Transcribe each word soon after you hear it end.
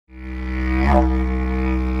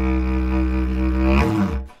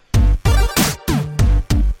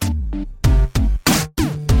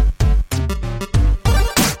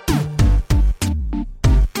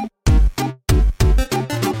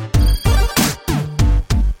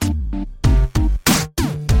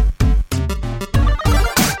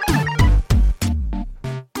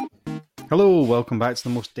Hello, welcome back to the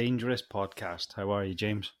Most Dangerous Podcast. How are you,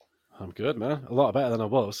 James? I'm good, man. A lot better than I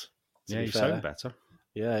was. Yeah, you sound better.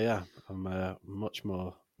 Yeah. I'm much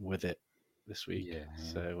more with it this week. Yeah.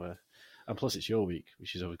 So, and plus it's your week,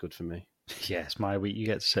 which is always good for me. Yeah, it's my week. You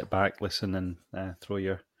get to sit back, listen, and throw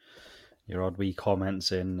your odd wee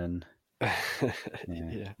comments in, and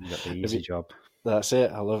Yeah. you got the easy job. That's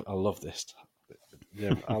it. I love this.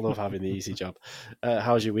 Yeah, I love having the easy job.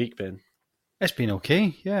 How's your week been? It's been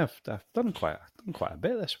okay. Yeah, I've done quite a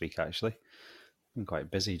bit this week actually. Been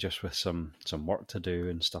quite busy just with some work to do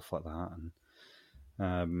and stuff like that,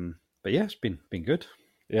 and but yeah, it's been good.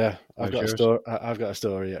 Yeah, I've got a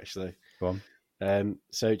story actually. Go on.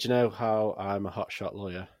 So do you know how I'm a hotshot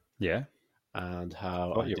lawyer? Yeah. And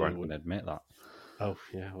how I thought you weren't going to admit that. Oh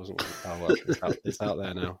yeah, I wasn't. Oh well, it's out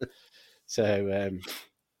there now. So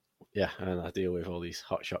yeah, and I deal with all these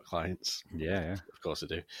hotshot clients. Yeah. Of course I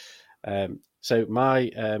do. So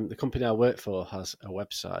the company I work for has a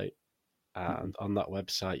website, and on that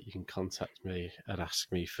website you can contact me and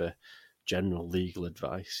ask me for general legal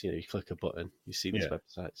advice. You click a button, you see these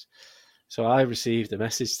websites. So I received a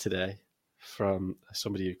message today from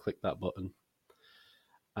somebody who clicked that button,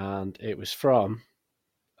 and it was from,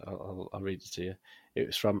 I'll read it to you. It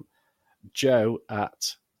was from Joe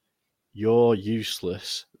at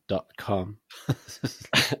you'reuseless.com.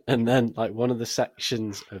 And then like one of the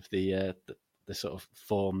sections of the sort of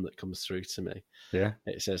form that comes through to me,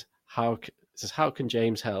 it says how can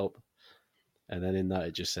James help, and then in that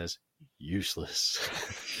it just says useless.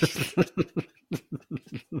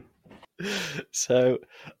 So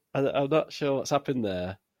I'm not sure what's happened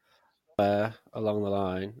there. Along the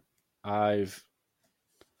line I've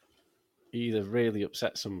either really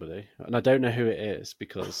upset somebody, and I don't know who it is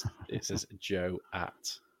because it says Joe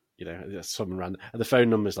at, some random, and the phone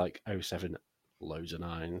number's like 07 loads of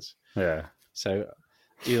nines. Yeah. So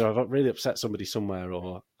either I've really upset somebody somewhere,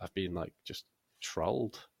 or I've been like just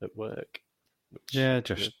trolled at work.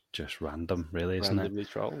 Just random, really, isn't it? Randomly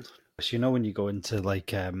trolled. So when you go into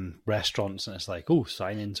like restaurants and it's like, oh,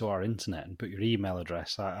 sign into our internet and put your email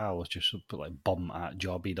address. I always just put like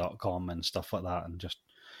bum@jobby.com and stuff like that, and just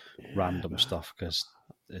random stuff, because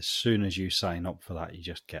as soon as you sign up for that, you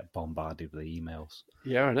just get bombarded with emails.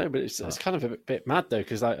 Yeah, I know, but it's kind of a bit mad though,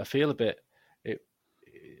 because I feel a bit.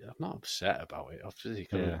 I'm not upset about it. Obviously,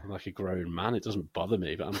 I'm like a grown man. It doesn't bother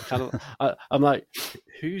me, but I'm kind of. I'm like,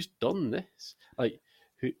 who's done this? Like,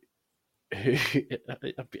 who? I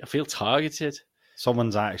feel targeted.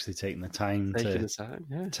 Someone's actually taking the time to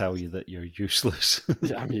tell you that you're useless.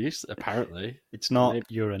 I'm useless, apparently. It's not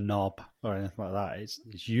you're a knob or anything like that. It's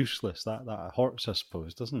useless. That hurts, I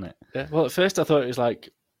suppose, doesn't it? Yeah. Well, at first I thought it was like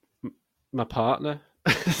my partner,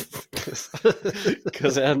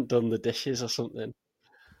 because I hadn't done the dishes or something.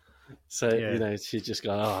 So, she'd just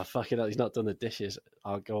go, oh, fucking hell, he's not done the dishes.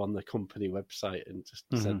 I'll go on the company website and just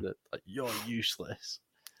send it, like, you're useless.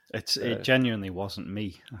 It genuinely wasn't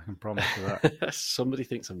me. I can promise you that. Somebody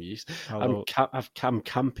thinks I'm useless. I'm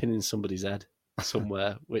camping in somebody's head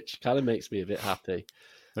somewhere, which kind of makes me a bit happy.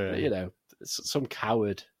 Yeah. But, some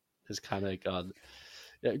coward has kind of gone,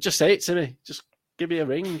 just say it to me. Just give me a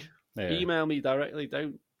ring. Yeah. Email me directly.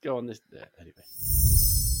 Don't go on this.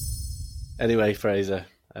 Anyway, Fraser.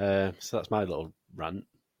 So that's my little rant.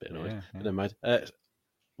 Bit annoyed. Yeah. But never mind.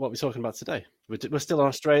 What are we talking about today? We're still in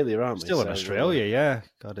Australia, aren't we? Still in Australia, yeah.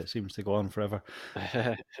 God, it seems to go on forever.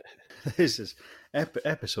 This is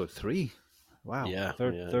episode 3. Wow. Yeah.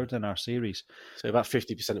 Third in our series. So about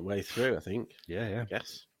 50% of the way through, I think. Yeah. I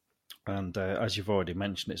guess. And as you've already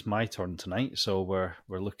mentioned, it's my turn tonight. So we're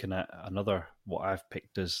looking at another, what I've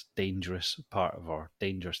picked as dangerous part of our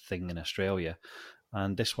dangerous thing in Australia.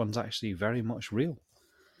 And this one's actually very much real.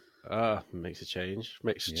 Makes a change.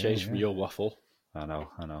 Makes a change from your waffle. I know.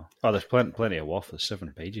 Oh, there's plenty of waffle. There's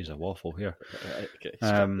 7 pages of waffle here. Okay,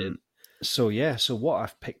 so what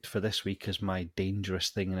I've picked for this week as my dangerous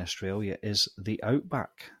thing in Australia is the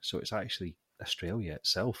Outback. So it's actually Australia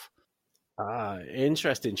itself.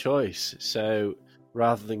 Interesting choice. So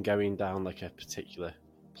rather than going down like a particular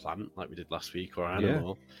plant like we did last week or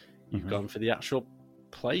animal, you've gone for the actual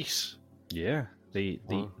place. Yeah, the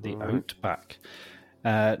Outback.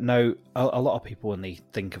 Now, a lot of people, when they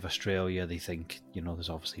think of Australia, they think, there's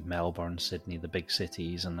obviously Melbourne, Sydney, the big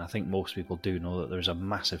cities, and I think most people do know that there's a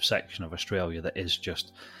massive section of Australia that is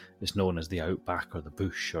it's known as the Outback or the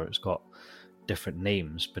Bush, or it's got different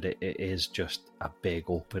names, but it is just a big,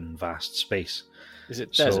 open, vast space. Is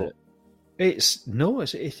it desert? A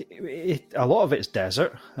lot of it's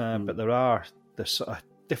desert, but there's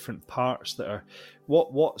different parts that are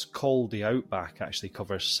what's called the Outback actually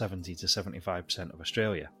covers 70 to 75% of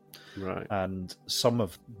Australia. Right. And some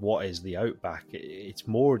of what is the Outback, it's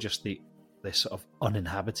more just this sort of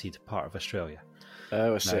uninhabited part of Australia.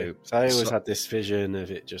 Oh, I see. So I always had this vision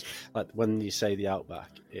of it just like when you say the Outback,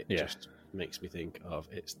 it just makes me think of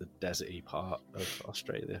it's the deserty part of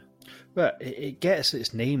Australia. But it gets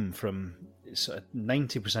its name from sort of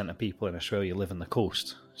 90% of people in Australia live on the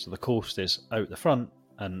coast. So the coast is out the front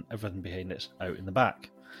and everything behind it's out in the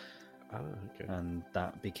back. Ah, okay. And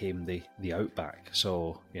that became the Outback.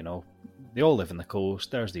 So, you know, they all live in the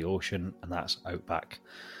coast, there's the ocean, and that's Outback.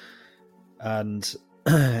 And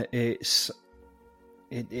it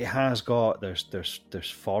has got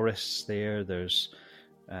there's forests there, there's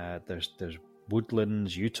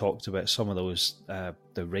woodlands. You talked about some of those. The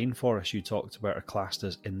rainforests you talked about are classed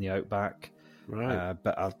as in the Outback, right?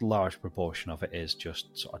 But a large proportion of it is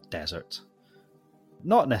just sort of desert.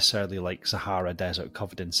 Not necessarily like Sahara Desert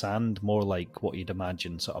covered in sand, more like what you'd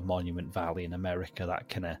imagine sort of Monument Valley in America, that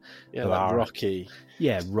kind of... like rocky.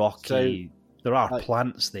 Yeah, rocky. So, there are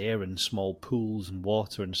plants there and small pools and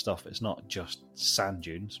water and stuff. It's not just sand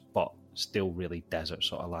dunes, but still really desert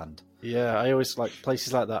sort of land. Yeah, I always like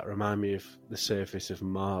places like that remind me of the surface of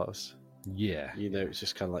Mars. Yeah. You know, it's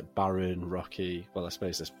just kind of like barren, rocky. Well, I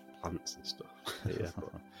suppose there's plants and stuff.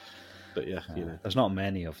 But yeah, you know. There's not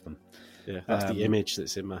many of them. Yeah, that's the image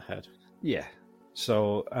that's in my head. Yeah.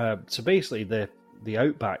 So basically the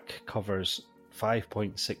Outback covers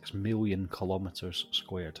 5.6 million kilometres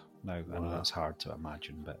squared. Now, I know that's hard to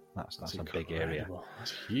imagine, but that's a big area.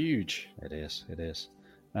 That's huge. It is.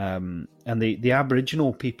 And the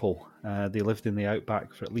Aboriginal people, they lived in the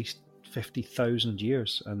Outback for at least 50,000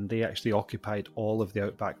 years, and they actually occupied all of the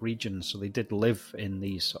Outback region. So they did live in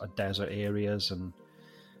these sort of desert areas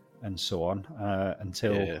and so on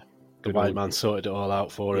until the white man sorted it all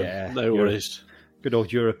out for him. Yeah, no worries. Good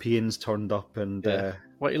old Europeans turned up and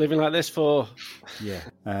what are you living like this for? Yeah,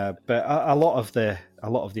 but a lot of the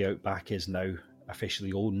Outback is now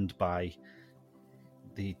officially owned by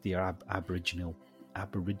the Aboriginal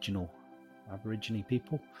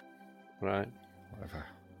people. Right. Whatever.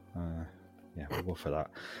 Yeah, we'll go for that.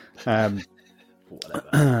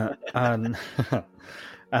 Whatever.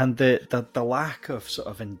 and the lack of sort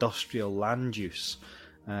of industrial land use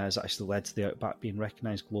has actually led to the Outback being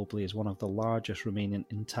recognised globally as one of the largest remaining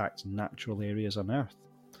intact natural areas on Earth.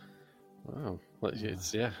 Wow. Well,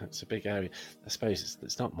 it's a big area. I suppose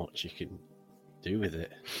there's not much you can do with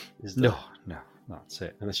it, is there? No, that's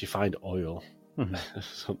it. Unless you find oil or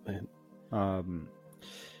something.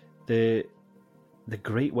 The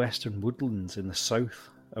Great Western Woodlands in the south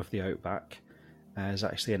of the Outback is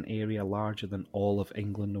actually an area larger than all of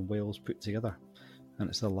England and Wales put together. And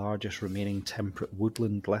it's the largest remaining temperate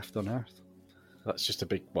woodland left on Earth. That's just a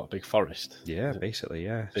big forest? Yeah, basically,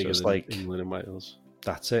 yeah. Bigger so it's than like England and Wales.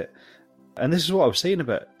 That's it. And this is what I was saying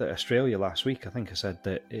about Australia last week. I think I said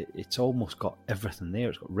that it's almost got everything there.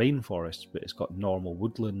 It's got rainforests, but it's got normal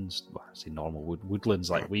woodlands. Well, I say normal woodlands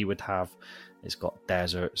like we would have. It's got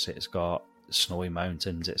deserts. It's got snowy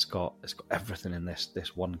mountains. It's got everything in this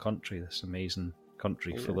one country. This amazing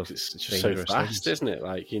country full of it's just so vast, isn't it?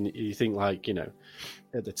 Like you think, like, you know,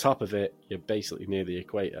 at the top of it, you're basically near the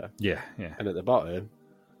equator. Yeah. And at the bottom,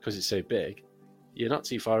 because it's so big, you're not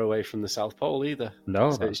too far away from the South Pole either.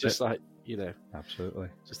 No, so it's just like, you know, absolutely,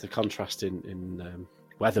 just the contrast in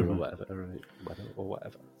weather or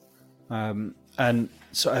whatever. And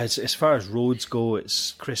so as far as roads go,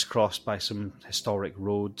 it's crisscrossed by some historic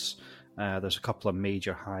roads. There's a couple of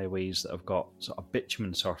major highways that have got sort of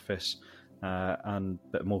bitumen surface,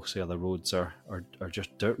 but most of the other roads are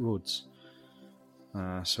just dirt roads.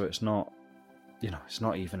 So it's not, it's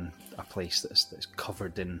not even a place that's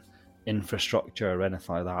covered in infrastructure or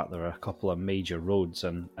anything like that. There are a couple of major roads,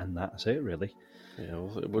 and that's it really. Yeah,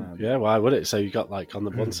 well, it would, why would it? So you got like on the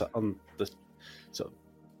one side, on the sort of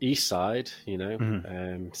east side,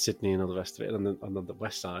 Sydney and all the rest of it, and then on the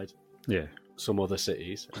west side, some other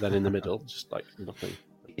cities, and then in the middle, just like nothing.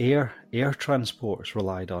 Air transport's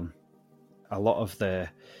relied on. A lot of the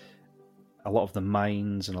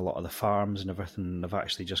mines and a lot of the farms and everything have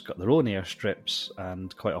actually just got their own airstrips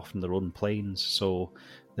and quite often their own planes. So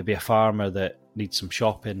there'll be a farmer that needs some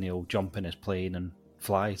shopping, he'll jump in his plane and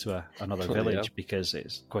fly to another village because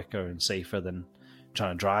it's quicker and safer than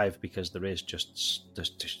trying to drive, because there's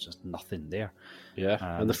just nothing there.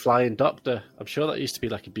 Yeah, and the Flying Doctor. I'm sure that used to be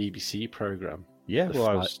like a BBC programme. Yeah, the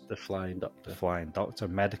Flying Doctor. The Flying Doctor.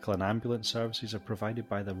 Medical and ambulance services are provided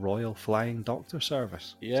by the Royal Flying Doctor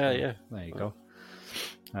Service. Yeah, so, there you go.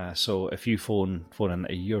 So if you phone in,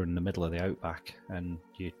 you're in the middle of the Outback, and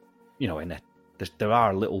you in a there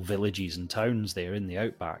are little villages and towns there in the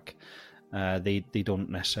outback. They don't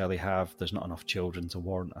necessarily have. There's not enough children to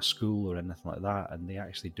warrant a school or anything like that, and they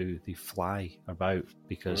actually do. They fly about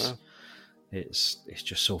because it's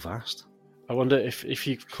just so vast. I wonder if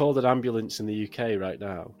you called an ambulance in the UK right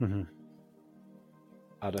now, Mm-hmm.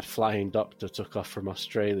 and a flying doctor took off from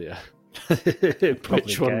Australia,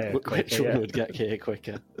 which one would get here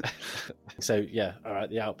quicker? So yeah, all right,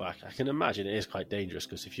 the outback. I can imagine it is quite dangerous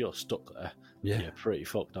because if you're stuck there, you're pretty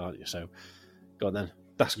fucked, aren't you? So go on then.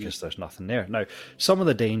 That's because there's nothing there. Now, some of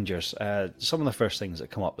the dangers, some of the first things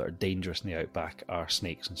that come up that are dangerous in the outback are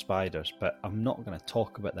snakes and spiders, but I'm not going to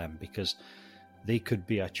talk about them because they could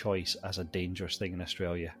be a choice as a dangerous thing in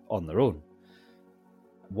Australia on their own.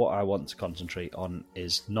 What I want to concentrate on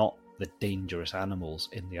is not the dangerous animals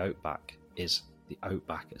in the outback, is the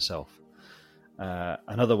outback itself.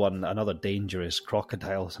 Another danger is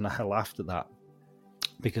crocodiles, and I laughed at that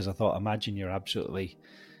because I thought, imagine you're absolutely,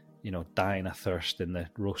 dying of thirst in the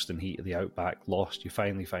roasting heat of the outback, lost, you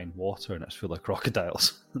finally find water and it's full of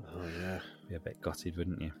crocodiles. Oh yeah. Be a bit gutted,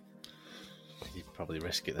 wouldn't you? You'd probably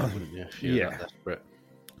risk it then, wouldn't you, if you were that desperate?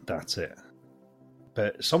 That's it.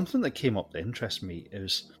 But something that came up that interests me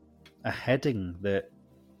is a heading that,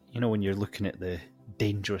 when you're looking at the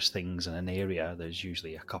dangerous things in an area, there's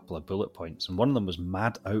usually a couple of bullet points, and one of them was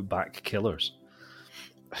mad outback killers.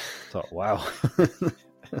 I thought, wow.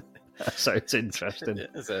 That sounds interesting.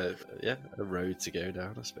 It's a road to go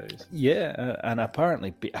down, I suppose. Yeah, and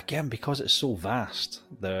apparently, again, because it's so vast,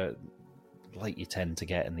 like you tend to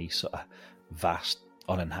get in these sort of vast,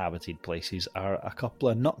 uninhabited places, are a couple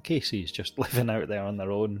of nutcases just living out there on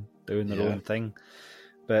their own, doing their own thing.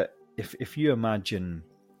 But if you imagine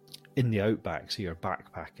in the outback, so you're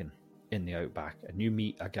backpacking in the outback, and you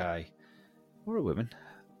meet a guy or a woman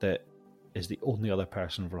that is the only other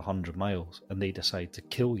person for 100 miles, and they decide to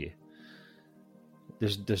kill you,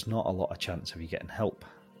 there's not a lot of chance of you getting help,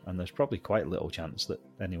 and there's probably quite little chance that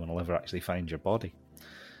anyone will ever actually find your body.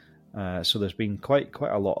 So there's been quite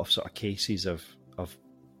a lot of sort of cases of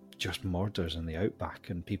just murders in the outback,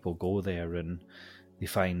 and people go there and they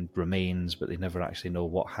find remains, but they never actually know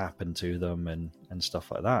what happened to them and stuff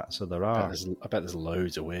like that. So there are. I bet there's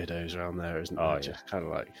loads of weirdos around there, isn't there? Oh, yeah. Just kind of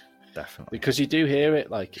like, Definitely. because you do hear it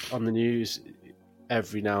like on the news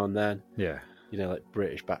every now and then. Yeah. Like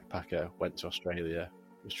British backpacker went to Australia,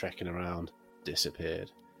 was trekking around, disappeared,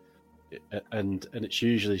 and it's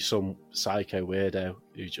usually some psycho weirdo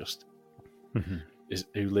who just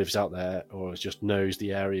who lives out there or just knows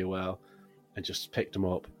the area well, and just picked them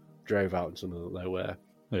up, drove out into the middle of nowhere,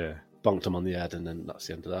 bonked them on the head, and then that's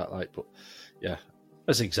the end of that. Like, but yeah,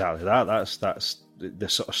 that's exactly that. That's the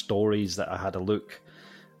sort of stories that I had a look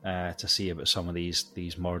to see about some of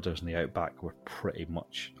these murders in the outback were pretty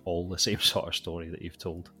much all the same sort of story that you've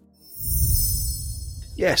told.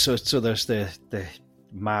 Yeah, so there's the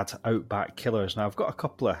mad outback killers. Now I've got a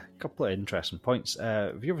couple of interesting points.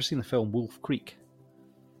 Have you ever seen the film Wolf Creek?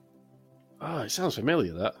 Oh, it sounds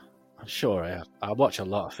familiar. That I'm sure I have. I watch a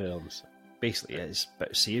lot of films. Basically, it's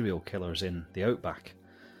about serial killers in the outback,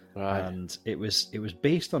 right? And it was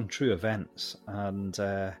based on true events, and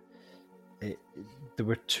there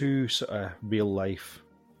were two sort of real life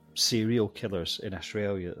serial killers in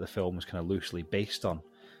Australia that the film was kind of loosely based on.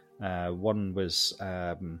 One was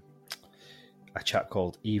a chap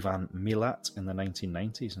called Ivan Milat in the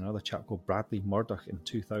 1990s, and another chap called Bradley Murdoch in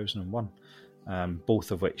 2001.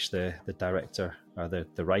 Both of which the director, or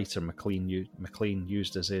the writer McLean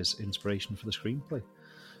used as his inspiration for the screenplay.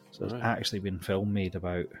 So there's actually been film made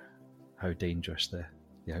about how dangerous the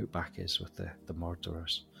outback is with the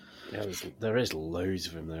murderers. Yeah, there is loads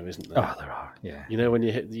of them though, isn't there? Oh, there are, yeah. When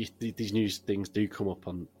you hit these news things do come up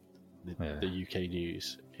on the UK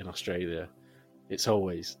news in Australia, it's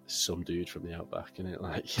always some dude from the outback, isn't it?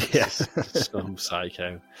 Like, some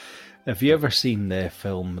psycho. Have you ever seen the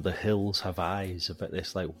film The Hills Have Eyes, about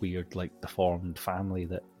this like weird, like deformed family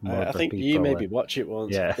that murder I think people? you maybe watch it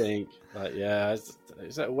once. Yeah. I think, like,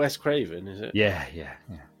 is that Wes Craven? Is it? Yeah.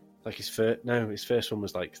 Like his first one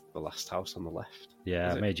was like The Last House on the Left.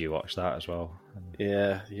 Yeah, I made you watch that as well.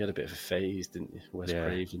 Yeah, you had a bit of a phase, didn't you? Wes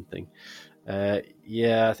Craven thing.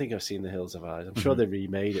 Yeah, I think I've seen The Hills Have Eyes. I'm sure they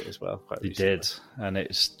remade it as well. Quite recently. Did, and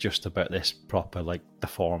it's just about this proper, like,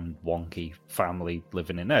 deformed, wonky family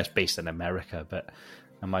living in there. It's based in America, but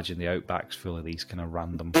imagine the outback's full of these kind of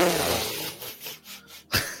random.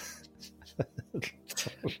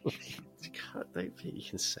 I don't think you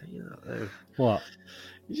can say that though. What?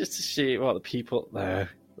 You just see what the people there.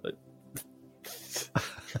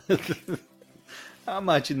 I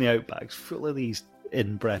imagine the outback's full of these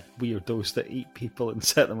inbred weirdos that eat people and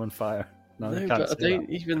set them on fire. No, you No, can't but I say don't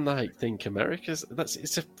even think America's.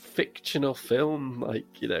 It's a fictional film. that.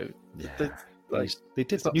 Yeah, they it's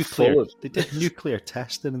did not nuclear. full of. They did nuclear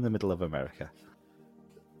testing in the middle of America.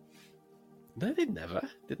 No, they never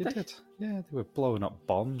did. They did. Yeah, they were blowing up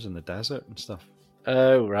bombs in the desert and stuff.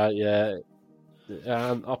 Oh right, yeah.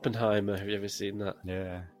 And Oppenheimer. Have you ever seen that?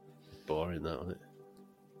 Yeah, Boring, that wasn't it?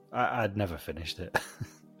 I'd never finished it.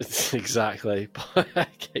 Exactly.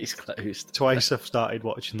 Case closed. Twice I've started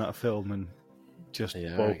watching that film and just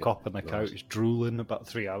Yeah, woke up on the couch drooling about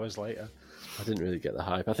 3 hours later. I didn't really get the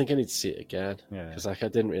hype. I think I need to see it again. Yeah. Because I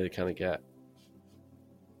didn't really kind of get.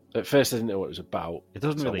 At first, I didn't know what it was about. It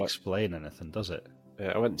doesn't really explain anything, does it?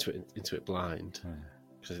 I went into it blind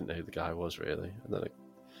because I didn't know who the guy was really, and then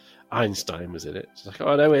Einstein was in it. So I was like,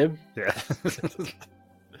 oh, I know him. Yeah.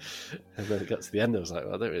 And then it got to the end, I was like,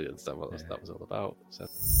 well, I don't really understand what that was all about.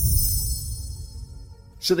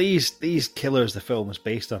 So these killers the film is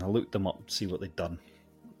based on, I looked them up to see what they'd done,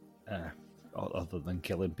 other than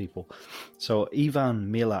killing people. So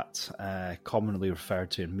Ivan Milat, commonly referred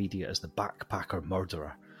to in media as the backpacker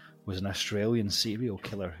murderer, was an Australian serial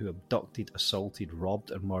killer who abducted, assaulted, robbed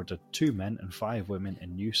and murdered 2 men and 5 women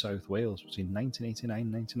in New South Wales between 1989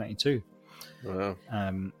 and 1992. Wow.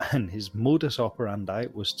 And his modus operandi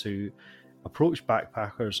was to approach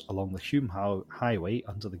backpackers along the Hume Highway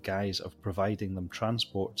under the guise of providing them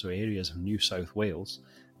transport to areas of New South Wales,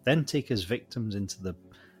 then take his victims into the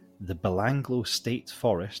Belanglo State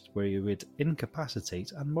Forest, where he would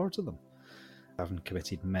incapacitate and murder them, having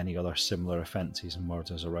committed many other similar offences and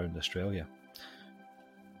murders around Australia.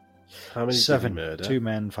 How many 7, did he murder? 2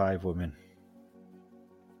 men, 5 women.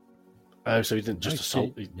 Oh, so he didn't just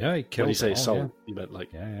assault? He killed them. When you say all, assault, you meant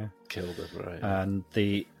killed them, right? And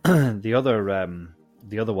the other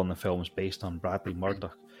one the film is based on, Bradley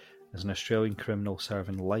Murdoch, is an Australian criminal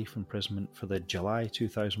serving life imprisonment for the July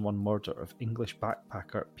 2001 murder of English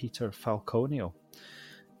backpacker Peter Falconio.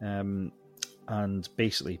 And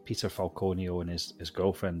basically, Peter Falconio and his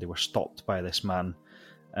girlfriend, they were stopped by this man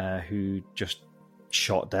who just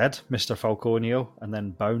shot dead Mr. Falconio and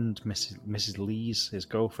then bound Mrs. Lee's, his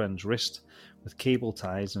girlfriend's, wrist with cable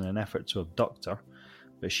ties in an effort to abduct her.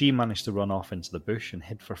 But she managed to run off into the bush and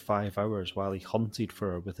hid for 5 hours while he hunted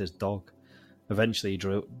for her with his dog. Eventually, he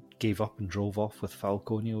gave up and drove off with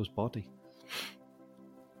Falconio's body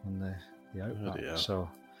on the Outback. Yeah. So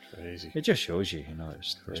Crazy. it just shows you,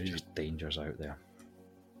 there's just dangers out there.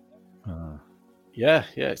 Yeah,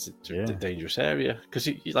 it's a dangerous area because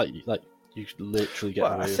you could literally get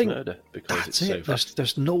away with murder because it's so fast.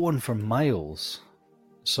 There's no one for miles,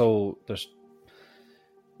 so there's,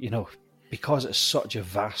 because it's such a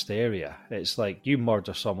vast area, it's like you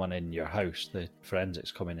murder someone in your house, the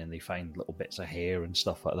forensics come in and they find little bits of hair and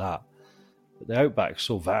stuff like that. But the Outback's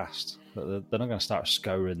so vast that they're not going to start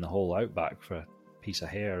scouring the whole Outback for a piece of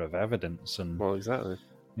hair of evidence. And well, exactly.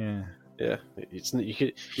 Yeah.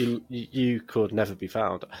 You could never be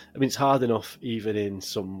found. I mean, it's hard enough even in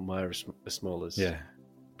somewhere as small as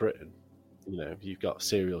Britain. You've got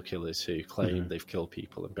serial killers who claim they've killed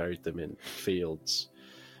people and buried them in fields,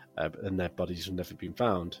 and their bodies have never been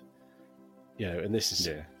found. And this is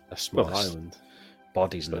a small island.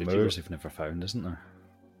 Bodies in the moors they've never found, isn't there?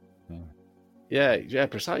 Yeah,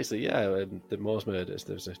 precisely. Yeah, and the Moors murders.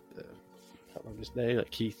 There's I can't remember his name,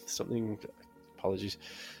 Keith something. Apologies.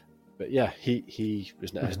 But yeah, he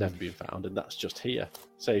has never been found, and that's just here.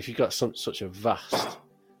 So if you've got such a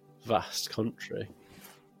vast country,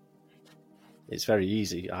 it's very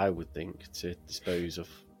easy, I would think, to dispose of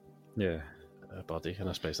a body. And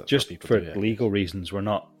I suppose that's just what people for do. Legal reasons. We're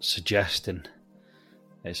not suggesting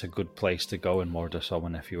it's a good place to go and murder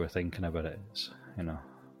someone if you were thinking about it. We're not.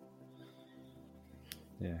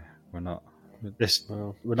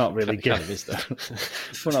 We're not really giving.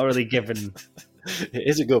 We're not really giving. It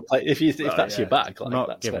is a good place if that's your bag.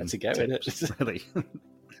 That's where to go. Tips, really.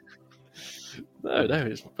 No.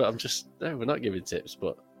 We're not giving tips,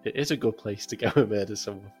 but it is a good place to go and murder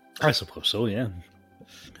someone. I suppose so. Yeah.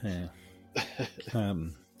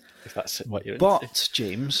 If that's what you're But into.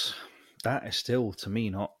 James, that is still to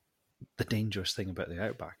me not the dangerous thing about the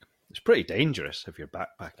Outback. It's pretty dangerous if you're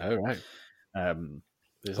backpacking. Oh right.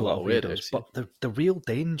 There's a lot of weirdos, but the real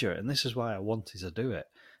danger, and this is why I wanted to do it,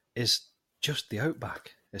 is just the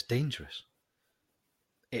Outback. It's dangerous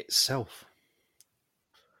itself.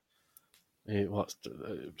 What's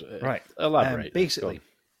right? Elaborate. Basically,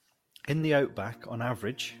 in the Outback, on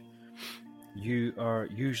average, you are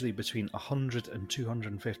usually between 100 and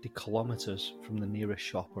 250 kilometres from the nearest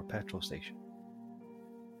shop or petrol station.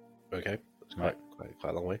 Okay, that's quite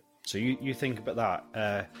a long way. So you think about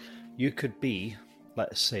that. You could be,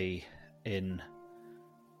 let's say, in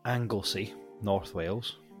Anglesey, North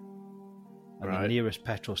Wales, and Right. the nearest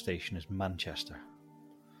petrol station is Manchester.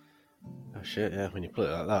 Oh shit! Yeah, when you put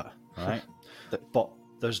it like that, Right? But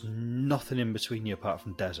there's nothing in between you apart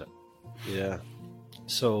from desert. Yeah.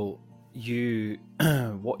 So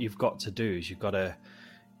what you've got to do is you've got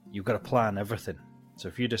to plan everything. So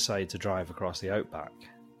if you decide to drive across the Outback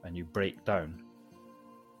and you break down,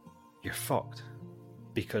 you're fucked,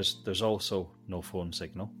 because there's also no phone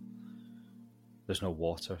signal, there's no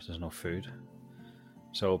water, there's no food.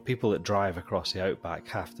 So people that drive across the Outback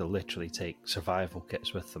have to literally take survival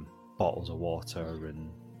kits with them, bottles of water and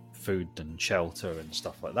food and shelter and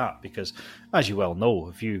stuff like that, because as you well know,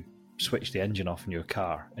 if you switch the engine off in your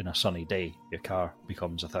car in a sunny day, your car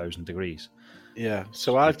becomes 1,000 degrees. Yeah.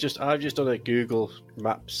 So I've just done a Google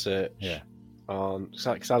Maps search. Yeah. On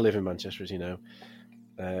because I live in Manchester, as you know.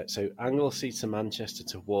 So Anglesey to Manchester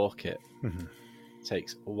to walk it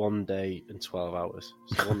takes 1 day and 12 hours,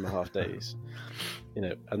 so 1.5 days.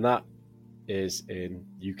 And that is in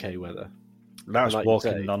UK weather. That's like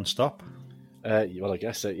walking non-stop. Well, I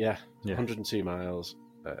guess so. Yeah. 102 miles.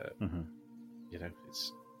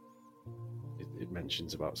 It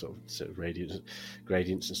mentions about sort of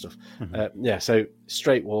gradients and stuff. So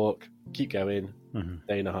straight walk, keep going,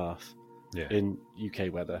 day and a half in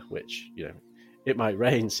UK weather, which it might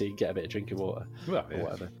rain, so you get a bit of drinking water or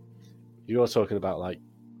whatever. You're talking about like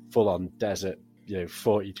full on desert,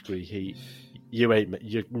 40-degree heat.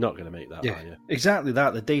 You're not going to make that, are you? Exactly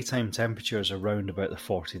that. The daytime temperatures are around about the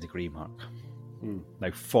 40-degree mark. Now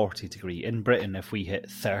 40 degree in Britain, if we hit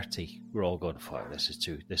 30, we're all going, fuck, this is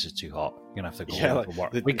too hot. You're gonna have to go home for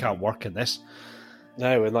work. We can't work in this.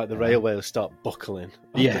 No, and like the railway will start buckling.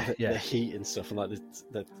 The heat and stuff, and like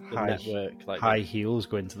the network, like high heels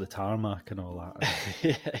going to the tarmac and all that.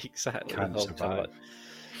 Yeah, exactly. Can't survive.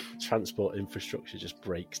 Transport infrastructure just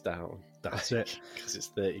breaks down. That's it, because it's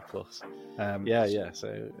 30 plus.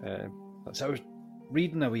 So I was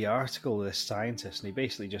reading a wee article of this scientist, and he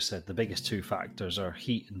basically just said the biggest two factors are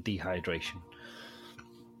heat and dehydration.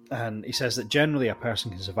 And he says that generally a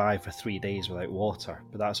person can survive for 3 days without water,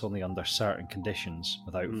 but that's only under certain conditions,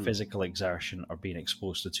 without physical exertion or being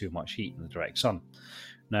exposed to too much heat in the direct sun.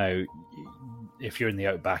 Now, if you're in the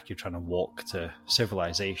Outback, you're trying to walk to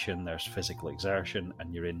civilization, there's physical exertion,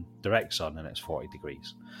 and you're in direct sun and it's 40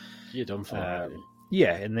 degrees. You're done for, aren't you?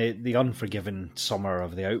 Yeah, in the unforgiving summer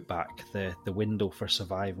of the Outback, the window for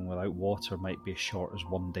surviving without water might be as short as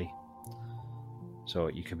 1 day. So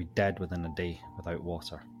you could be dead within a day without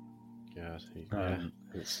water. God,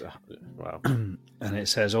 it's wow. And it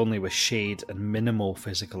says only with shade and minimal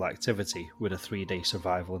physical activity would a 3-day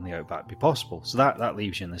survival in the Outback be possible. So that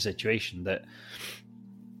leaves you in the situation that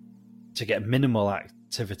to get minimal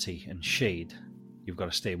activity and shade, you've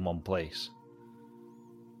got to stay in one place.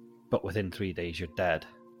 But within 3 days, you're dead.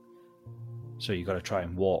 So you've got to try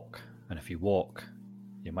and walk. And if you walk,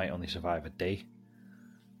 you might only survive a day.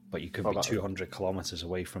 But you could be 200 kilometres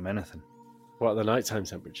away from anything. What are the nighttime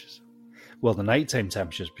temperatures? Well, the nighttime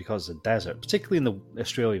temperatures, because of the desert, particularly in the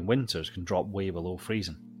Australian winters, can drop way below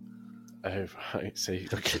freezing. Oh, right. So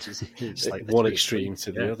it's like one extreme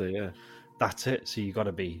to the other, yeah. That's it. So you've got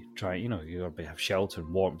to be trying, you've got to have shelter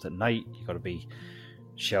and warmth at night. You've got to be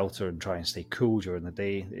shelter and try and stay cool during the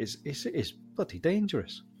day. It's bloody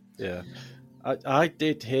dangerous. Yeah. I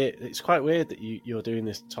did hear, it's quite weird that you're doing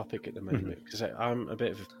this topic at the moment, because I'm a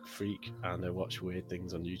bit of a freak and I watch weird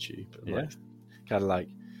things on YouTube. Kind of like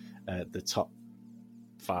the top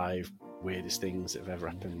 5 weirdest things that have ever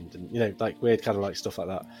happened, and like weird kind of like stuff like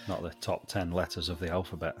that. Not the top 10 letters of the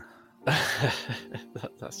alphabet.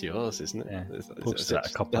 That's yours, isn't it? Yeah, posted that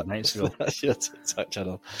a couple of nights ago. That's your TikTok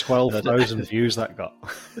channel. 12,000 views that got.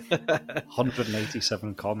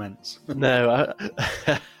 187 comments. No,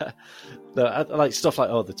 I like stuff like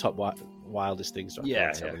the top wildest things.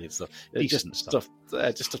 And stuff. Decent stuff.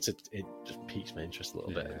 Just stuff it just piques my interest a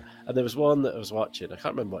little bit. And there was one that I was watching. I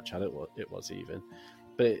can't remember what channel it was even,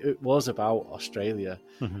 but it was about Australia,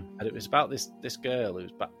 and it was about this girl who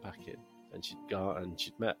was backpacking, and she'd gone and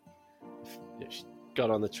she'd met. She'd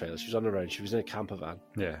gone on the trail. She was on her own. She was in a camper van.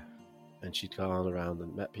 Yeah, and she'd gone around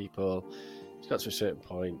and met people. She got to a certain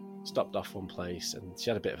point, stopped off one place, and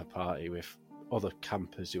she had a bit of a party with other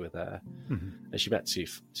campers who were there. And she met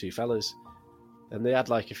two fellas, and they had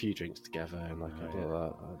like a few drinks together, and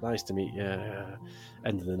like, nice to meet you.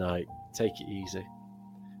 End of the night, take it easy.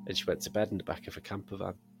 And she went to bed in the back of a camper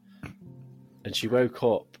van, and she woke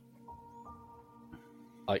up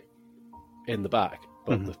like in the back,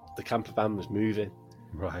 but the camper van was moving.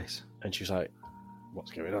 Right. And she was like,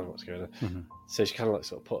 what's going on? So she kind of like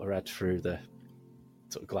sort of put her head through the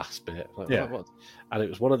sort of glass bit. Like, Yeah. what? And it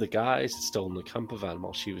was one of the guys had stolen the camper van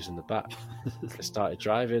while she was in the back. They started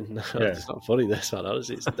driving. It's not funny, this one,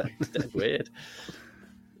 honestly. It's dead weird.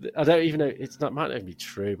 I don't even know. It might not even be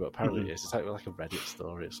true, but apparently it is. It's like a Reddit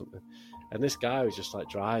story or something. And this guy was just like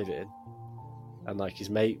driving, and like his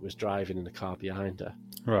mate was driving in the car behind her.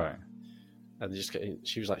 Right. And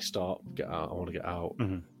she was like, "Stop, get out! I want to get out."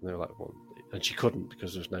 Mm-hmm. And they were like, "Well," and she couldn't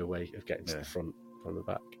because there was no way of getting to the front from the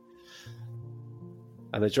back.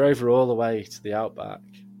 And they drove her all the way to the Outback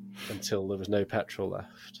until there was no petrol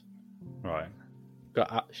left. Right.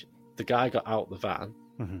 The guy got out the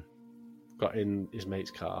van, got in his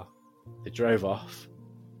mate's car. They drove off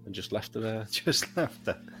and just left her there. Just left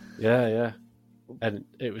her. Yeah. And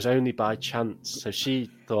it was only by chance. So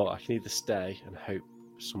she thought, I can either stay and hope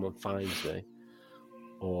someone finds me,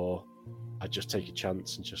 or I'd just take a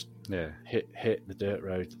chance and just hit the dirt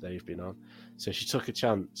road that they've been on. So she took a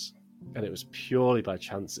chance, and it was purely by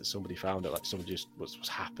chance that somebody found it. Like somebody just was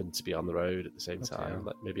happened to be on the road at the same time,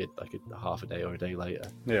 like maybe like a half a day or a day later.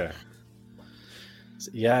 Yeah.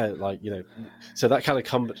 So, so that kind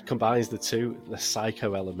of combines the two, the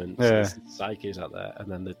psycho elements, the psyches out there,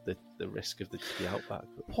 and then the risk of the Outback.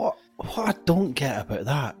 What I don't get about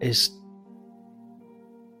that is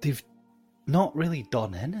they've not really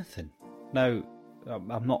done anything. Now,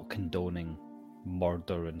 I'm not condoning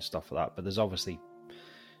murder and stuff like that, but there's obviously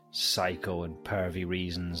psycho and pervy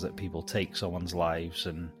reasons that people take someone's lives,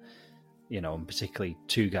 and and particularly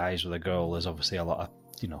two guys with a girl, there's obviously a lot of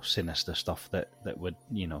sinister stuff that would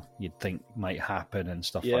you'd think might happen and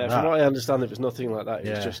stuff like that. Yeah, from what I understand, it was nothing like that.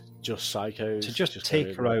 It was just psychos. To just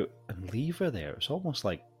take her out and leave her there, it's almost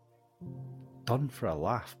like done for a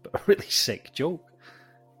laugh, but a really sick joke.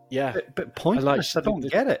 Yeah, but pointless. I don't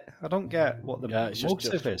get it. I don't get what the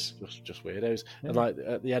motive is. Just weirdos. Yeah. And like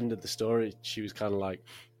at the end of the story, she was kind of like,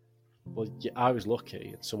 "Well, I was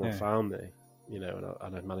lucky, and someone found me, and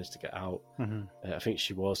I managed to get out." I think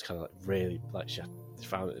she was kind of like really like she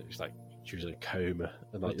found it was like she was in a coma,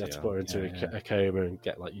 and like you had to put her into a coma and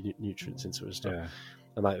get like nutrients into her and stuff.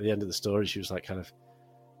 And like at the end of the story, she was like kind of.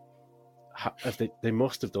 They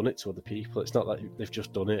must have done it to other people. It's not like they've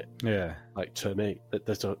just done it. Yeah, like to me.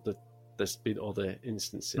 There's been other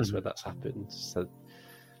instances where that's happened. So,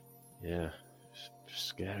 yeah, it's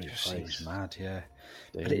scary. It seems mad. Yeah,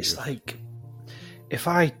 but it's like if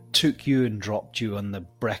I took you and dropped you on the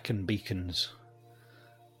Brecon Beacons,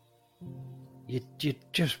 you'd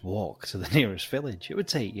just walk to the nearest village. It would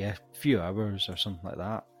take you a few hours or something like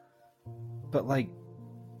that. But like,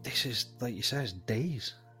 this is like you said, it's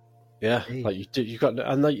days. Yeah, like you've got,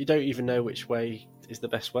 and like you don't even know which way is the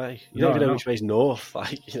best way. You don't even know which way is north.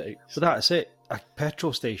 Like But that's it. A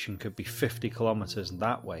petrol station could be 50 kilometres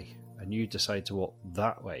that way, and you decide to walk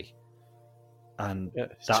that way, and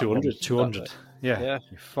it's 200. Yeah,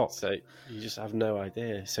 you're fucked. So you just have no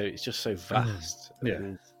idea. So it's just so vast.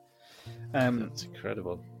 Yeah, it's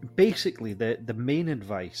incredible. Basically, the main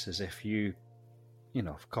advice is if if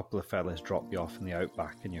a couple of fellas drop you off in the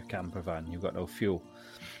Outback in your camper van, you've got no fuel.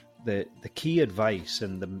 The key advice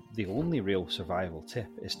and the only real survival tip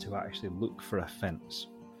is to actually look for a fence.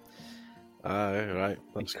 Right.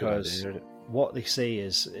 That's because what they say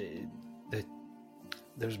is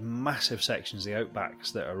there's massive sections of the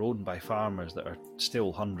Outbacks that are owned by farmers that are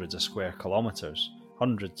still hundreds of square kilometres.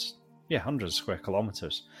 Hundreds of square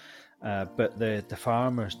kilometres. But the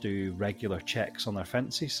farmers do regular checks on their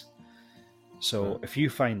fences. So if you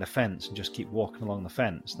find a fence and just keep walking along the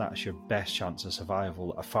fence, that's your best chance of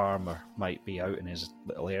survival. A farmer might be out in his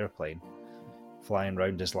little airplane, flying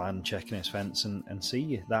around his land, checking his fence, and see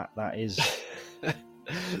you. That is.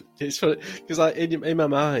 It's funny because like in my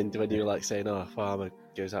mind when you were like saying, "Oh, a farmer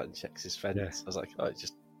goes out and checks his fence," I was like, "Oh, it's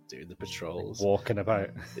just doing the patrols, walking about."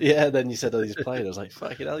 Yeah. Then you said, "Oh, he's playing." I was like,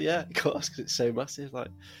 "Fucking hell, yeah, of course," because it's so massive. Like,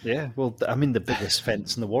 yeah. Well, I mean, the biggest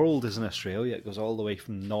fence in the world is in Australia. It goes all the way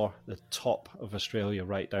from the top of Australia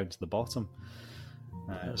right down to the bottom.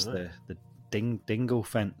 It's the dingo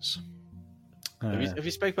fence. Have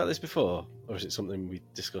you spoke about this before, or is it something we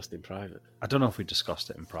discussed in private? I don't know if we discussed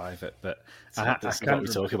it in private, but that's what we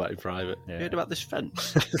talk about in private. Yeah. You heard about this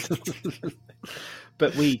fence?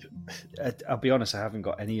 But I'll be honest, I haven't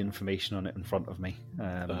got any information on it in front of me.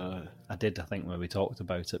 I did, I think, when we talked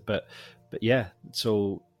about it, but yeah.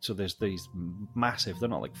 So there's these massive. They're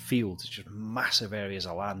not like fields; it's just massive areas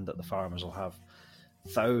of land that the farmers will have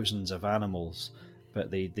thousands of animals. But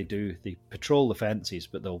they patrol the fences,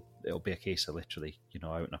 but it'll be a case of literally,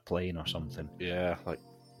 out in a plane or something. Yeah, like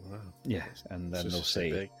wow. Yeah, and then they'll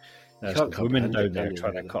say, "There's a woman down there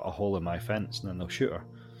trying to cut a hole in my fence," and then they'll shoot her.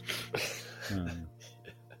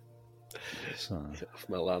 Get off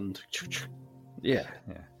my land. Yeah.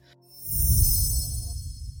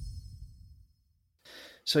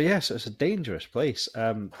 So yes, it's a dangerous place.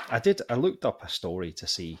 I looked up a story to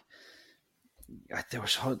see. There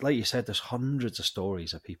was, like you said, there's hundreds of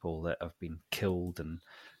stories of people that have been killed and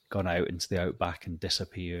gone out into the outback and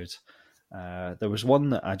disappeared. There was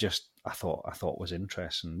one that I thought was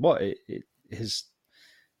interesting.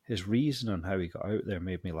 His reason on how he got out there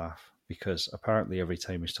made me laugh, because apparently every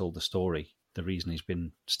time he's told the story, the reason he's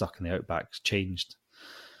been stuck in the outback's changed.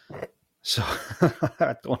 So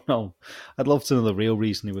I don't know. I'd love to know the real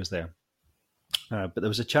reason he was there. But there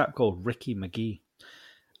was a chap called Ricky McGee,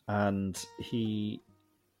 and he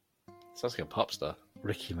Sounds like a pop star.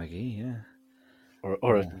 Ricky McGee, yeah.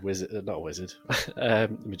 Or a wizard, not a wizard,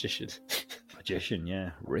 magician. Magician,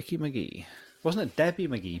 yeah. Ricky McGee. Wasn't it Debbie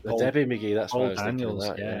McGee? Debbie McGee, that's Paul what I was Daniels,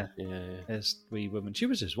 thinking of that. Yeah. His wee woman. She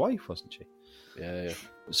was his wife, wasn't she? Yeah.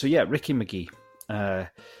 So yeah, Ricky McGee.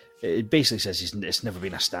 It basically says it's never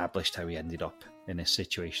been established how he ended up in this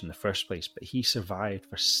situation in the first place, but he survived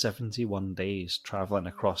for 71 days travelling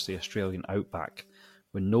across the Australian outback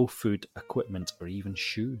with no food, equipment, or even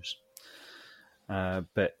shoes.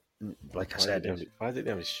 But like I said, why didn't he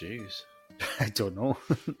have his shoes? I don't know.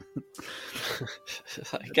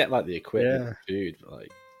 I get like the equipment, and food, but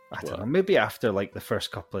like I don't know. Maybe after like the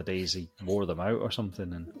first couple of days, he wore them out or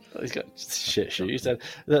something. And he's got shit shoes. Then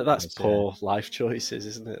that's poor life choices,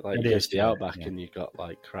 isn't it? Like you go to the outback and you've got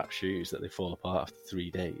like crap shoes that they fall apart after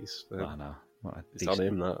 3 days. I know. It's on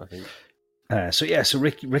him, that I think. So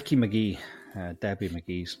Ricky McGee, Debbie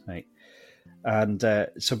McGee's mate. And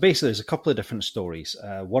so basically, there's a couple of different stories.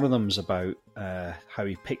 One of them's about how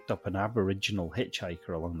he picked up an Aboriginal hitchhiker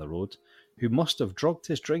along the road who must have drugged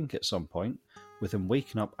his drink at some point, with him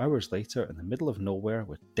waking up hours later in the middle of nowhere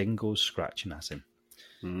with dingoes scratching at him.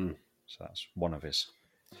 So that's one of his.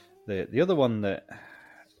 The other one that...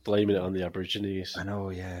 Blaming it on the Aborigines. I know,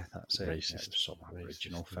 yeah, that's it. Racist. Yeah, some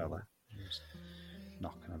Aboriginal fella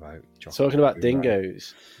knocking about. Talking about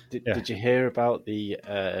dingoes, did you hear about the...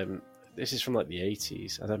 this is from like the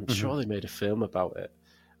 80s, and I'm sure they made a film about it,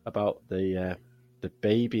 about the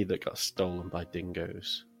baby that got stolen by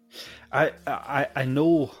dingoes. I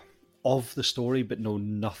know of the story, but know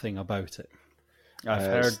nothing about it. I've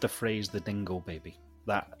heard the phrase "the dingo baby."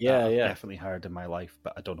 That I've definitely heard in my life,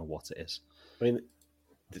 but I don't know what it is. I mean,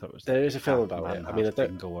 there is a film about it. I mean,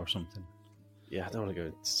 dingo or something. Yeah, I don't want to go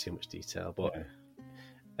into too much detail, but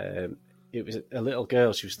it was a little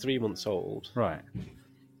girl. She was 3 months old, right?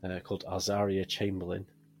 Called Azaria Chamberlain,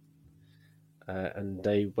 and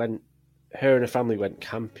they went. Her and her family went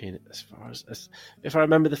camping. As far as if I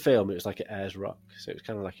remember the film, it was like at Ayers Rock, so it was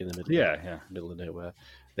kind of like in the middle of nowhere.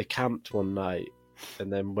 They camped one night, and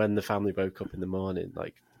then when the family woke up in the morning,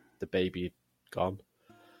 like the baby had gone.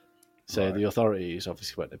 So the authorities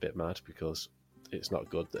obviously went a bit mad, because it's not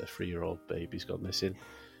good that a 3-year-old baby's gone missing.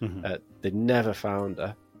 They never found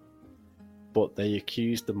her, but they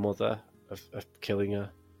accused the mother of killing her.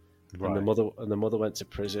 Right. And the mother went to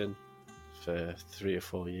prison for 3 or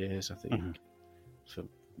 4 years, I think, for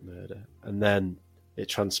murder. And then it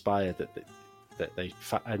transpired that they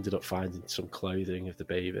ended up finding some clothing of the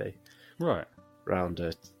baby, right, round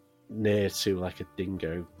near to like a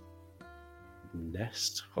dingo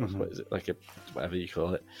nest. What is it? Like a whatever you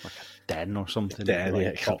call it, like a den or something. Den, yeah,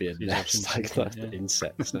 it could be a nest, like that. Yeah.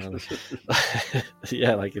 Insects.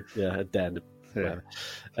 Yeah, like a den.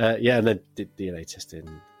 Yeah, and then DNA testing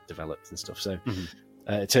developed and stuff. So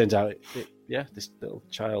it turns out, this little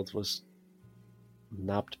child was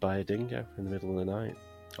nabbed by a dingo in the middle of the night.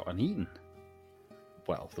 And eaten.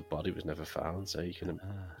 Well, the body was never found, so you can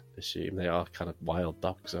assume they are kind of wild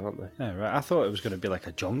dogs, aren't they? Yeah, right. I thought it was going to be like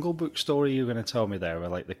a Jungle Book story you were going to tell me there, where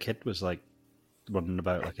like the kid was like running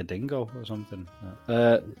about like a dingo or something.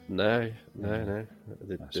 No.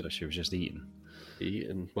 So she was just eaten.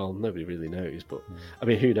 Well, nobody really knows, but I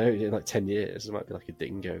mean, who knows? In like 10 years, there might be like a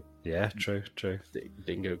dingo. Yeah, true.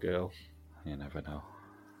 Dingo girl. You never know.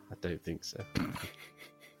 I don't think so.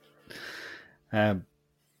 There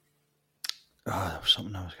was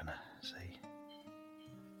something I was going to say.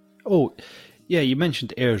 Oh, yeah, you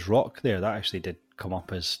mentioned Ayers Rock there. That actually did come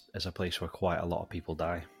up as a place where quite a lot of people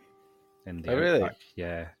die. In the really?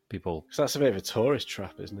 Yeah, people. So that's a bit of a tourist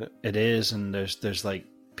trap, isn't it? It is, and there's like,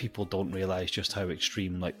 people don't realise just how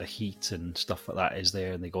extreme like the heat and stuff like that is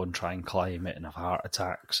there, and they go and try and climb it and have heart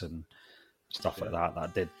attacks and stuff like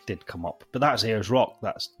that. That did come up, but that's Ayers Rock.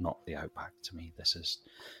 That's not the outback to me. This is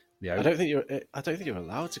the outback. I don't think you're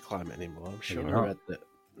allowed to climb it anymore. I'm sure I read that.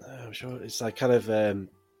 No, I'm sure it's like kind of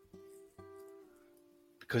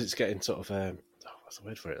because it's getting sort of what's the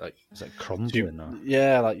word for it? Like, is it crumbling? Or?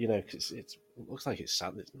 Yeah, like, you know, 'cause it looks like it's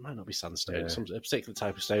sand. It might not be sandstone. Yeah. It's a particular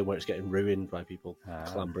type of stone where it's getting ruined by people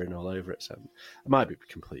clambering all over it. So I might be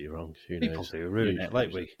completely wrong. Who knows? People do ruin it.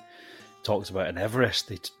 Like we talked about in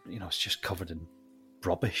Everest, it's just covered in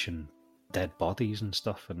rubbish and dead bodies and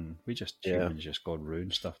stuff, and humans just go and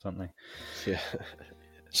ruin stuff, don't they? Yeah.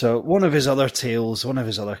 So one of his other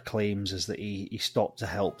claims is that he stopped to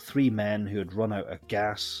help 3 men who had run out of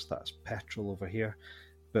gas, that's petrol over here,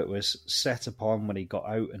 but was set upon when he got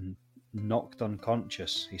out and knocked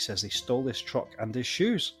unconscious. He says they stole his truck and his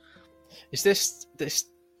shoes. Is this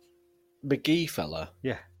McGee fella?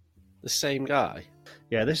 Yeah. The same guy?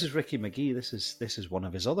 Yeah, this is Ricky McGee. This is one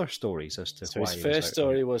of his other stories as to why. So his first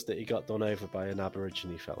story was that he got done over by an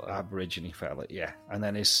Aborigine fella. Yeah. And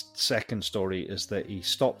then his second story is that he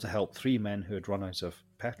stopped to help 3 men who had run out of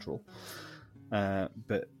petrol.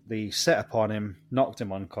 But they set upon him, knocked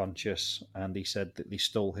him unconscious, and he said that they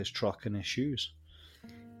stole his truck and his shoes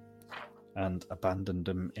and abandoned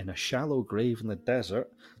him in a shallow grave in the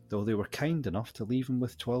desert, though they were kind enough to leave him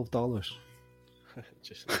with $12.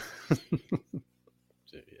 Just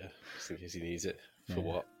in case he needs it. For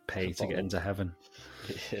what? Pay to get into heaven.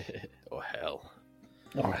 Or hell.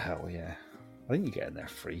 Or hell, yeah. I think you get in there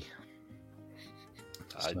free.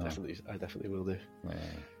 I definitely will do.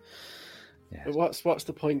 Yeah. But what's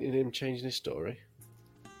the point in him changing his story?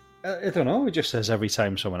 I don't know. It just says every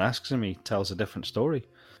time someone asks him, he tells a different story.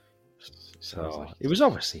 So it was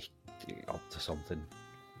obviously up to something,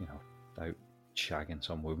 out shagging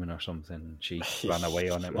some woman or something. She ran away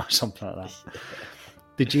on him or something like that.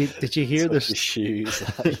 Did you hear this? The shoes.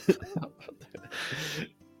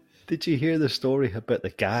 Did you hear the story about the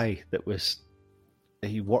guy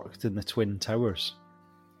he worked in the Twin Towers,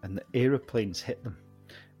 and the aeroplanes hit them,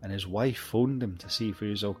 and his wife phoned him to see if he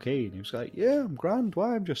was okay, and he was like, "Yeah, I'm grand.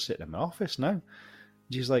 Why? I'm just sitting in my office now." And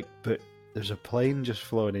she's like, "But there's a plane just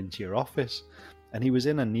flowing into your office," and he was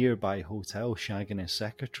in a nearby hotel shagging his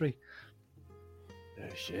secretary.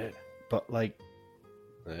 Oh shit! But like.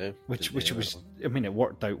 Yeah, which was, I mean, it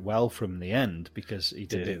worked out well from the end because he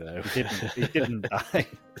didn't die.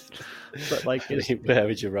 But like, where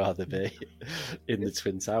would you rather be, in the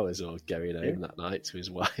Twin Towers or going home that night to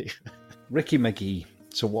his wife? Ricky McGee.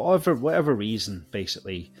 So whatever reason,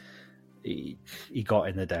 basically, he got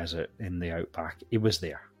in the desert in the Outback. He was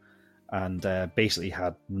there, and basically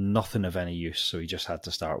had nothing of any use, so he just had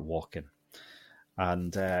to start walking.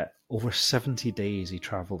 And over 70 days he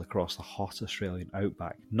travelled across the hot Australian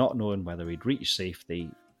outback, not knowing whether he'd reach safety,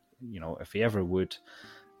 if he ever would.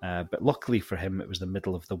 But luckily for him, it was the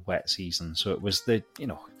middle of the wet season, so it was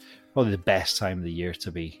probably the best time of the year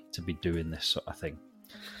to be doing this sort of thing.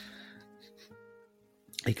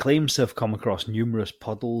 He claims to have come across numerous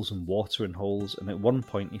puddles and watering holes, and at one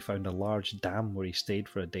point he found a large dam where he stayed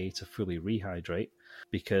for a day to fully rehydrate,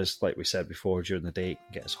 because, like we said before, during the day it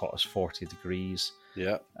can get as hot as 40 degrees.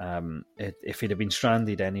 Yeah. If he'd have been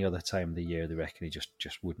stranded any other time of the year, they reckon he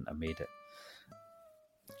just wouldn't have made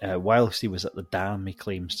it. Whilst he was at the dam, he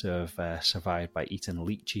claims to have survived by eating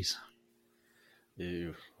leeches.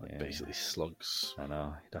 Ew, basically slugs. I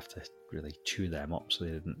know, you'd have to really chew them up so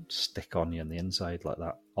they didn't stick on you on the inside like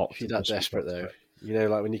that. If you're that desperate, though,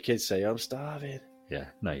 like when your kids say, "I'm starving." Yeah,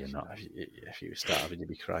 no, you're not. If you were starving, you'd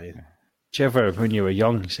be crying. Yeah. Do you ever, when you were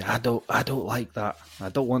young, you say, I don't like that. I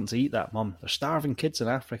don't want to eat that, Mum. There's starving kids in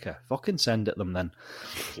Africa. Fucking send it them then.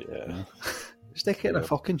 Yeah. Stick it in a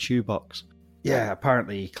fucking shoebox. Yeah,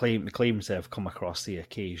 apparently he claims to have come across the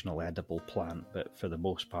occasional edible plant, but for the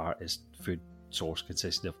most part his food source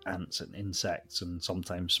consisted of ants and insects and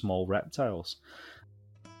sometimes small reptiles.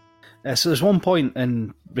 So there's one point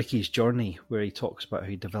in Ricky's journey where he talks about how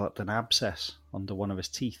he developed an abscess under one of his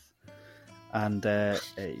teeth. And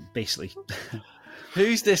basically,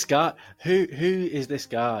 who's this guy? Who is this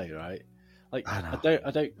guy? Right? Like, I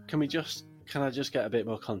don't. Can I just get a bit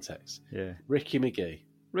more context? Yeah. Ricky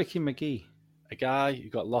McGee, a guy who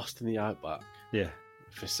got lost in the outback. Yeah.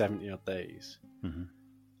 For 70 odd days. Mm-hmm.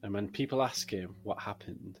 And when people ask him what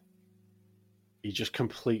happened, he just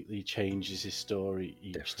completely changes his story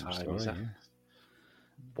each time he's asked.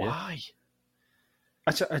 Why?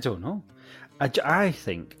 I don't know. I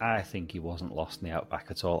think he wasn't lost in the outback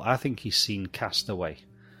at all. I think he's seen Castaway,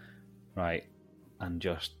 right, and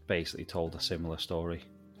just basically told a similar story.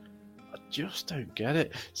 I just don't get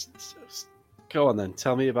it. Go on then.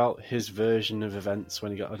 Tell me about his version of events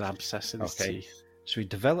when he got an abscess in his teeth. So he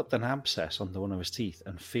developed an abscess under one of his teeth,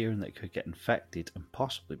 and fearing that it could get infected and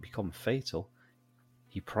possibly become fatal,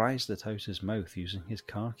 he prized it out his mouth using his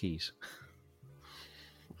car keys.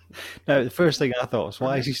 Now, the first thing I thought was,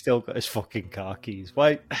 why has he still got his fucking car keys?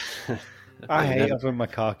 Why? I hate having my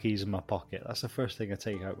car keys in my pocket. That's the first thing I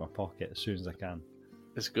take out of my pocket as soon as I can.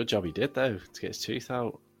 It's a good job he did, though, to get his tooth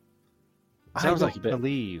out. Sounds like a bit.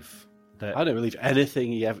 Believe that. I don't believe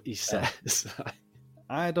anything he says.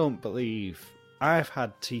 I don't believe. I've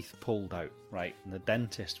had teeth pulled out, right? And the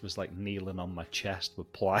dentist was like kneeling on my chest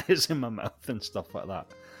with pliers in my mouth and stuff like that.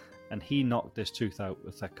 And he knocked his tooth out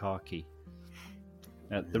with a car key.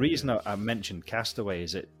 The reason I mentioned Castaway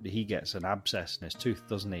is that he gets an abscess in his tooth,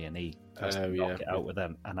 doesn't he? And he has to knock it out with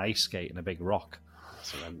an ice skate and a big rock.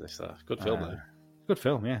 That's horrendous. Good film, though. Good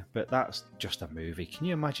film, yeah. But that's just a movie. Can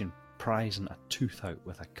you imagine prizing a tooth out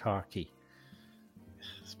with a car key?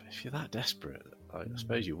 If you're that desperate, I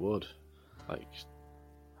suppose you would. Like,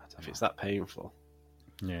 if it's that painful.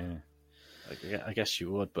 Yeah. I guess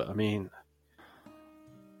you would, but I mean,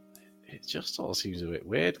 it just all seems a bit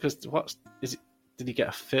weird, because did he get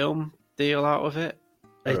a film deal out of it?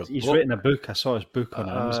 He's written a book. I saw his book on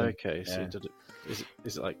Amazon. Okay, so is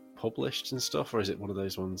it like published and stuff, or is it one of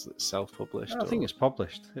those ones that's self-published? I think it's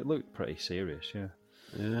published. It looked pretty serious, yeah.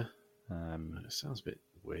 Yeah. It sounds a bit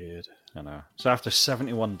weird. I know. So after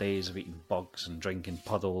 71 days of eating bugs and drinking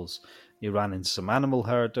puddles, he ran into some animal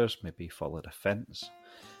herders, maybe followed a fence,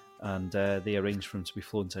 and they arranged for him to be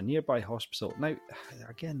flown to a nearby hospital. Now,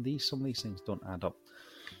 again, some of these things don't add up.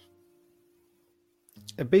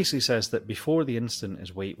 It basically says that before the incident,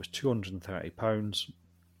 his weight was 230 pounds,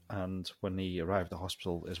 and when he arrived at the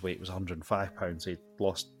hospital, his weight was 105 pounds. He'd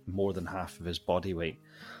lost more than half of his body weight.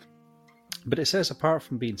 But it says apart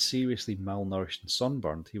from being seriously malnourished and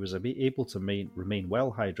sunburned, he was able to remain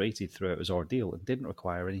well hydrated throughout his ordeal and didn't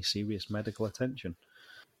require any serious medical attention.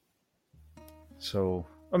 So,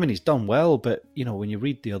 I mean, he's done well, but, you know, when you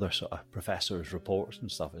read the other sort of professors' reports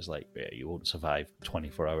and stuff, it's like, yeah, you won't survive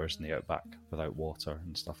 24 hours in the outback without water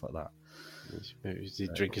and stuff like that. Maybe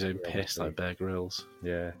he'd drink his own piss like Bear Grylls.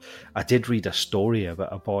 Yeah. I did read a story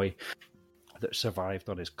about a boy that survived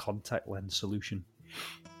on his contact lens solution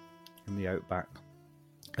in the outback,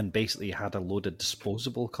 and basically had a load of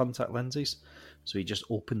disposable contact lenses, so he just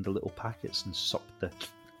opened the little packets and sucked the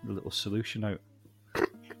little solution out,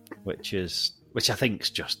 which I think is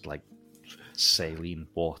just like saline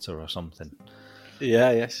water or something. Yeah,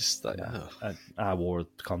 it's just like, I wore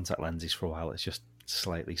contact lenses for a while. It's just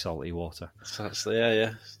slightly salty water.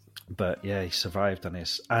 Yeah. But yeah, he survived on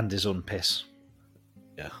his own piss.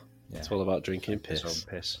 Yeah. It's all about drinking piss. His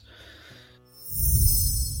own piss.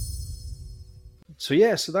 So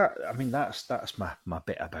yeah, that's my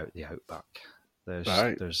bit about the outback.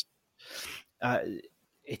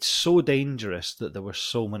 It's so dangerous that there were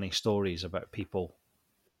so many stories about people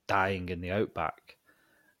dying in the outback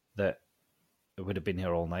that it would have been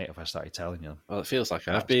here all night if I started telling you. Well, it feels like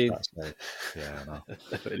I've been. Yeah, I know.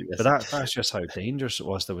 But that's just how dangerous it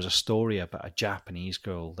was. There was a story about a Japanese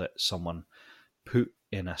girl that someone put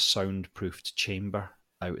in a soundproofed chamber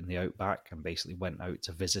out in the outback and basically went out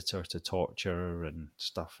to visit her to torture her and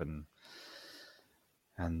stuff and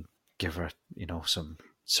give her, you know, some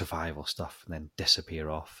survival stuff and then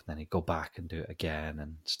disappear off. And then he'd go back and do it again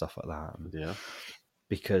and stuff like that. And yeah.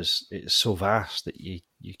 Because it's so vast that you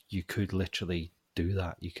could literally do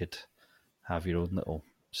that. You could have your own little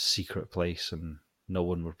secret place and no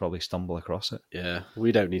one would probably stumble across it. Yeah,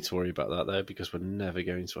 we don't need to worry about that though, because we're never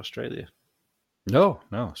going to Australia. No,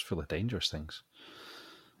 it's full of dangerous things.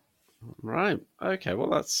 Right. Okay. Well,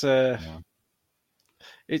 that's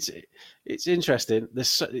it's interesting.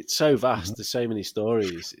 It's so vast. Mm-hmm. There's so many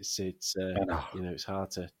stories. It's you know, it's hard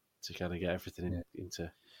to kind of get everything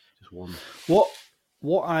into just one.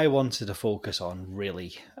 What I wanted to focus on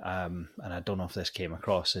really, and I don't know if this came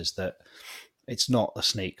across, is that it's not the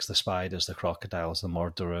snakes, the spiders, the crocodiles, the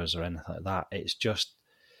murderers, or anything like that.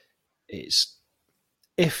 It's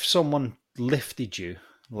if someone lifted you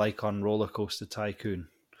like on Roller Coaster Tycoon.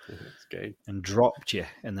 And dropped you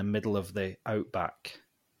in the middle of the outback,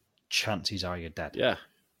 chances are you're dead. Yeah,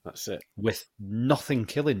 that's it. With nothing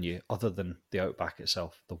killing you other than the outback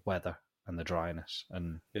itself, the weather and the dryness.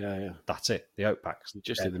 And that's it. The outback's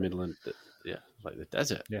just in the middle of like the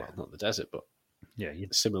desert. Yeah. Well, not the desert, but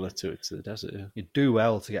similar to the desert. Yeah, you'd do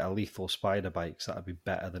well to get a lethal spider bite, because that'd be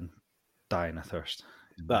better than dying of thirst.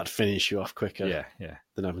 That'd finish you off quicker. Yeah.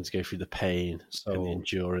 Than having to go through the pain and the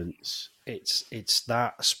endurance. It's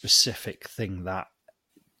that specific thing that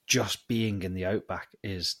just being in the outback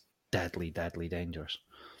is deadly, deadly dangerous.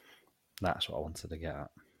 That's what I wanted to get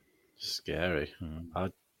at. Scary.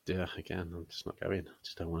 Again, I'm just not going. I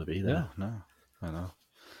just don't want to be there. No, I know.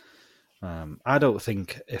 I don't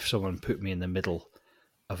think if someone put me in the middle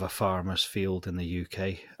of a farmer's field in the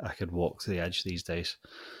UK, I could walk to the edge these days.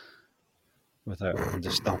 without having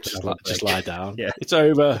to stop and have a just break. lie down. Yeah. It's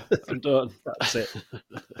over. I'm done. That's it.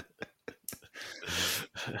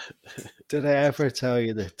 Did I ever tell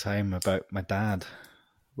you the time about my dad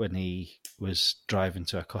when he was driving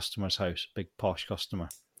to a customer's house, big posh customer,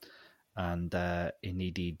 and he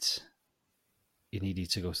needed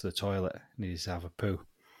to go to the toilet, needed to have a poo,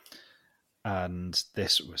 and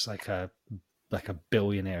this was like a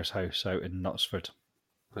billionaire's house out in Knutsford,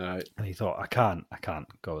 Right. and he thought, I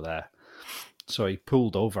can't go there, so he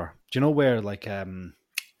pulled over. Do you know where like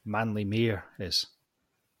Manly Mere is?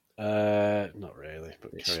 Not really,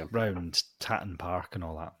 but It's carry on. round Tatton Park and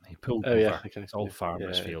all that. He pulled Oh over. yeah, okay. It's all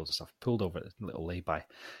farmers' Yeah. fields and stuff. Pulled over a little lay-by,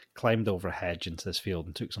 climbed over a hedge into this field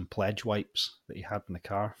and took some pledge wipes that he had in the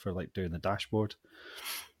car for like doing the dashboard.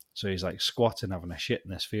 So he's like squatting, having a shit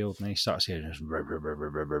in this field, and he starts hearing this,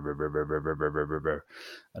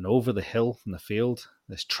 and over the hill from the field,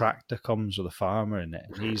 this tractor comes with a farmer in it,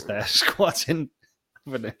 and he's there squatting,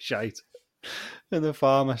 having a shite. And the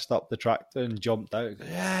farmer stopped the tractor and jumped out. Goes,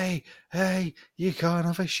 hey, you can't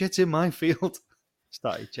have a shit in my field.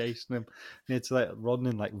 Started chasing him. He had to like run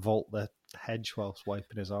and like vault the hedge whilst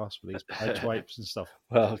wiping his arse with these pledge wipes and stuff.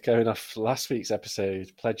 Well, going off last week's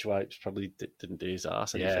episode, pledge wipes probably didn't do his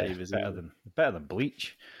arse any favours. Better than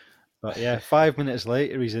bleach. But yeah, 5 minutes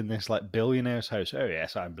later, he's in this like billionaire's house. Oh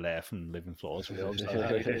yes, I'm Blair from Living Floors Films.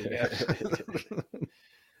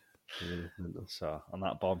 So on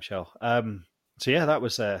that bombshell. So yeah, that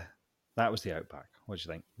was the Outback. What do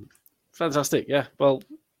you think? Fantastic. Yeah. Well,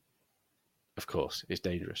 of course, it's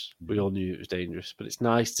dangerous. We all knew it was dangerous, but it's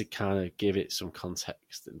nice to kind of give it some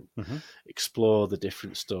context and explore the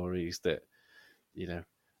different stories that,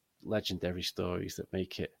 legendary stories that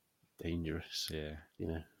make it dangerous. Yeah.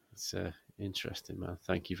 It's interesting, man.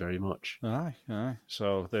 Thank you very much. Aye.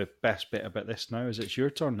 So the best bit about this now is it's your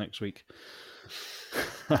turn next week.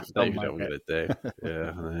 That's what I'm going to do.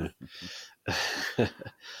 Yeah.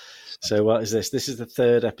 So what is this? This is the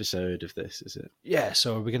third episode of this, is it? Yeah,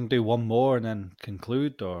 so are we going to do one more and then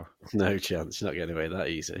conclude, or? No chance. You're not getting away that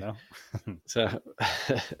easy. No? So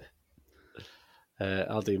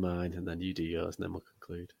I'll do mine and then you do yours and then we'll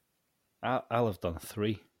conclude. I'll have done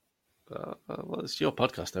 3. Well, it's your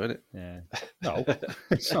podcast, though, isn't it? Yeah. No,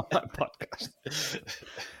 it's not my podcast.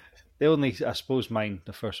 I suppose mine,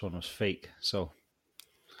 the first one was fake, so.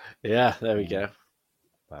 Yeah, there we go.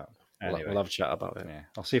 But anyway, we'll have a chat about it. Yeah,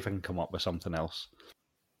 I'll see if I can come up with something else.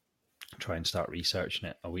 Try and start researching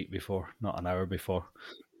it a week before, not an hour before.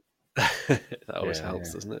 That always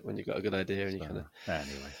helps, doesn't it? When you've got a good idea and you kind of.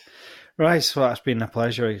 Anyway, right. So that's been a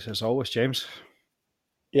pleasure as always, James.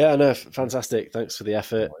 Yeah, no, fantastic. Thanks for the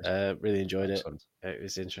effort. Really enjoyed it. It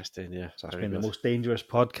was interesting. Yeah, so that's been the Most Dangerous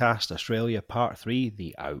Podcast, Australia Part 3,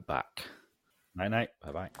 The Outback. Night.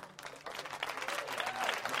 Bye bye.